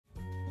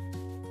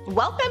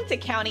Welcome to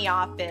County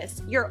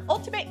Office, your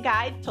ultimate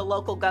guide to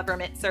local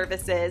government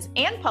services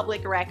and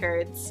public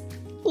records.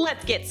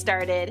 Let's get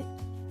started.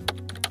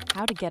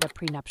 How to get a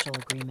prenuptial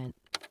agreement.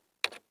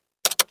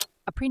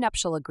 A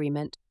prenuptial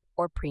agreement,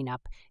 or prenup,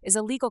 is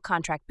a legal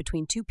contract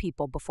between two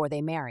people before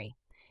they marry.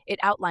 It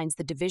outlines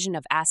the division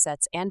of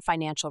assets and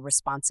financial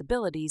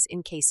responsibilities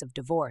in case of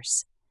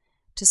divorce.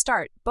 To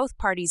start, both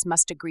parties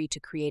must agree to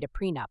create a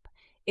prenup.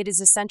 It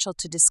is essential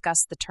to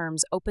discuss the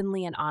terms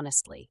openly and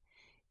honestly.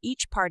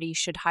 Each party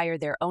should hire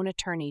their own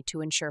attorney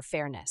to ensure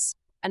fairness.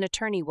 An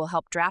attorney will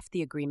help draft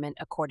the agreement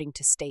according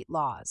to state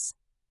laws.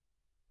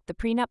 The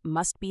prenup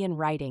must be in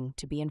writing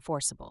to be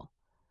enforceable.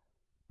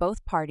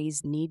 Both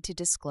parties need to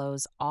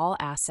disclose all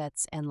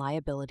assets and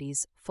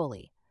liabilities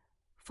fully.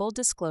 Full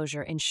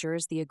disclosure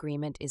ensures the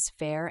agreement is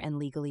fair and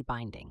legally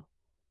binding.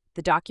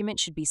 The document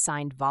should be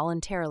signed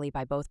voluntarily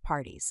by both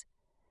parties.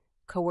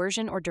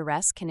 Coercion or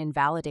duress can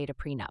invalidate a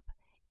prenup.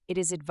 It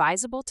is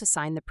advisable to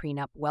sign the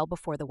prenup well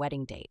before the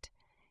wedding date.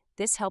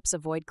 This helps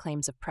avoid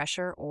claims of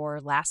pressure or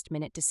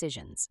last-minute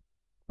decisions.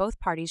 Both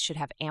parties should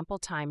have ample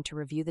time to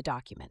review the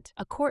document.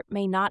 A court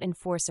may not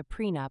enforce a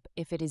prenup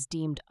if it is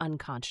deemed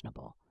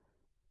unconscionable.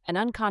 An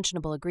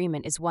unconscionable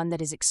agreement is one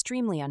that is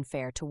extremely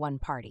unfair to one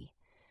party.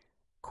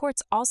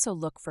 Courts also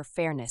look for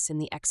fairness in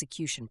the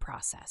execution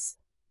process.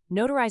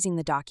 Notarizing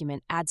the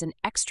document adds an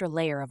extra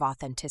layer of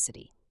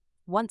authenticity.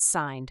 Once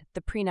signed,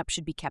 the prenup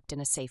should be kept in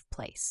a safe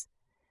place.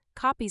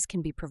 Copies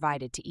can be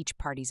provided to each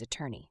party's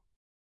attorney.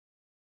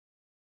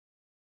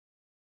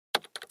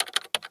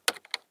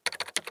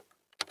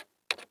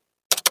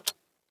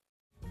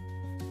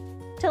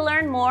 To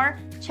learn more,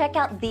 check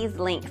out these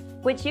links,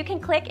 which you can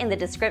click in the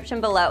description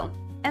below.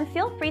 And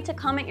feel free to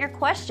comment your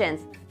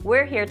questions.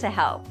 We're here to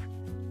help.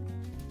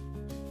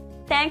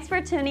 Thanks for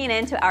tuning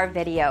in to our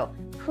video.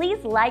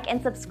 Please like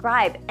and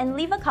subscribe and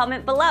leave a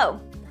comment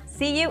below.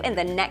 See you in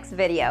the next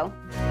video.